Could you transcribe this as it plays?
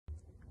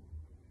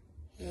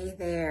Hey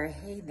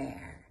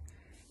there.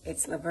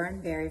 It's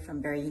Laverne Berry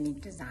from Very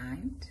Unique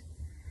Designs.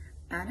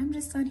 And I'm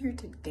just on here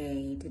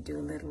today to do a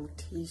little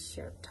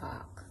t-shirt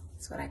talk.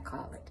 That's what I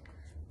call it.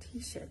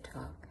 T-shirt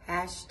talk.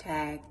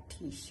 Hashtag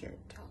t-shirt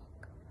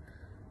talk.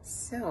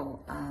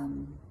 So,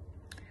 I'm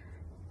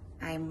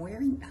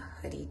wearing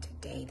a hoodie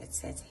today that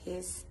says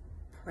His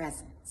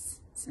Presence.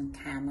 It's in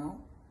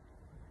camo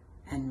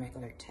and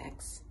regular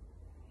text.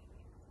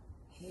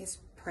 His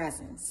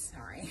presence,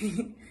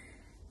 sorry,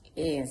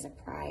 is a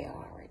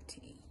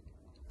priority.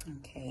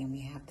 Okay, and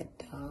we have the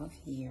dove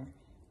here.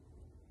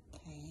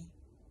 Okay,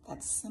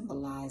 that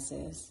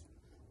symbolizes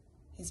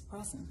His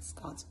presence,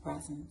 God's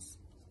presence.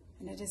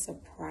 And it is a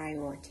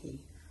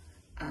priority,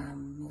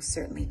 most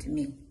certainly to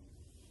me.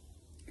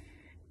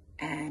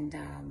 And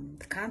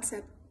the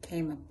concept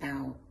came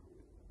about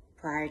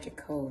prior to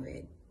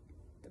COVID.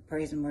 The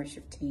praise and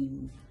worship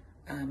team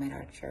at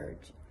our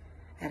church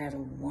had a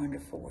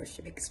wonderful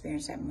worship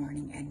experience that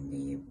morning, and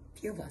a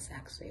few of us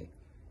actually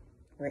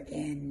were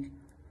in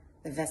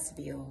the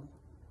vestibule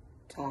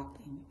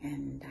talking,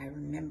 and I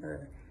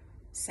remember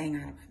saying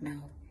out of my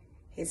mouth,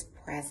 His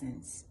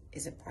presence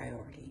is a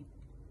priority.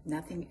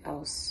 Nothing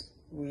else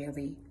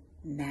really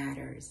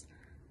matters.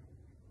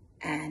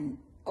 And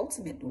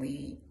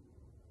ultimately,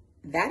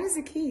 that is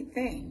a key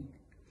thing.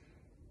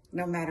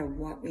 No matter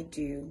what we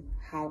do,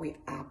 how we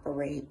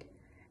operate,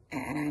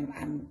 and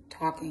I'm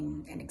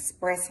talking and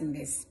expressing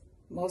this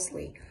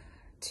mostly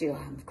to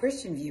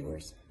Christian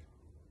viewers,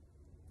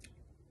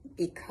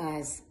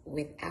 because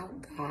without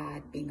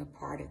God being a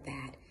part of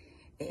that,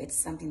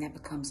 it's something that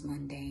becomes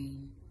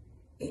mundane.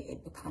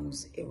 It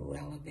becomes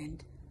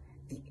irrelevant.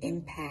 The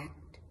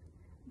impact,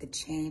 the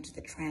change,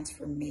 the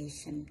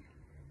transformation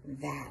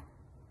that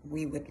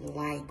we would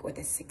like, or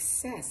the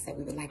success that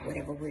we would like,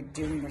 whatever we're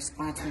doing or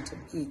sponsoring to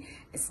be,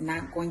 it's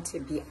not going to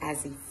be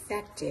as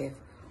effective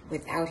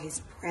without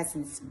His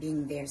presence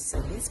being there.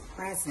 So His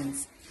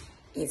presence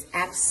is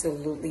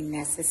absolutely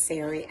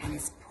necessary, and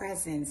His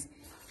presence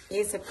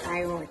is a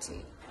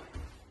priority.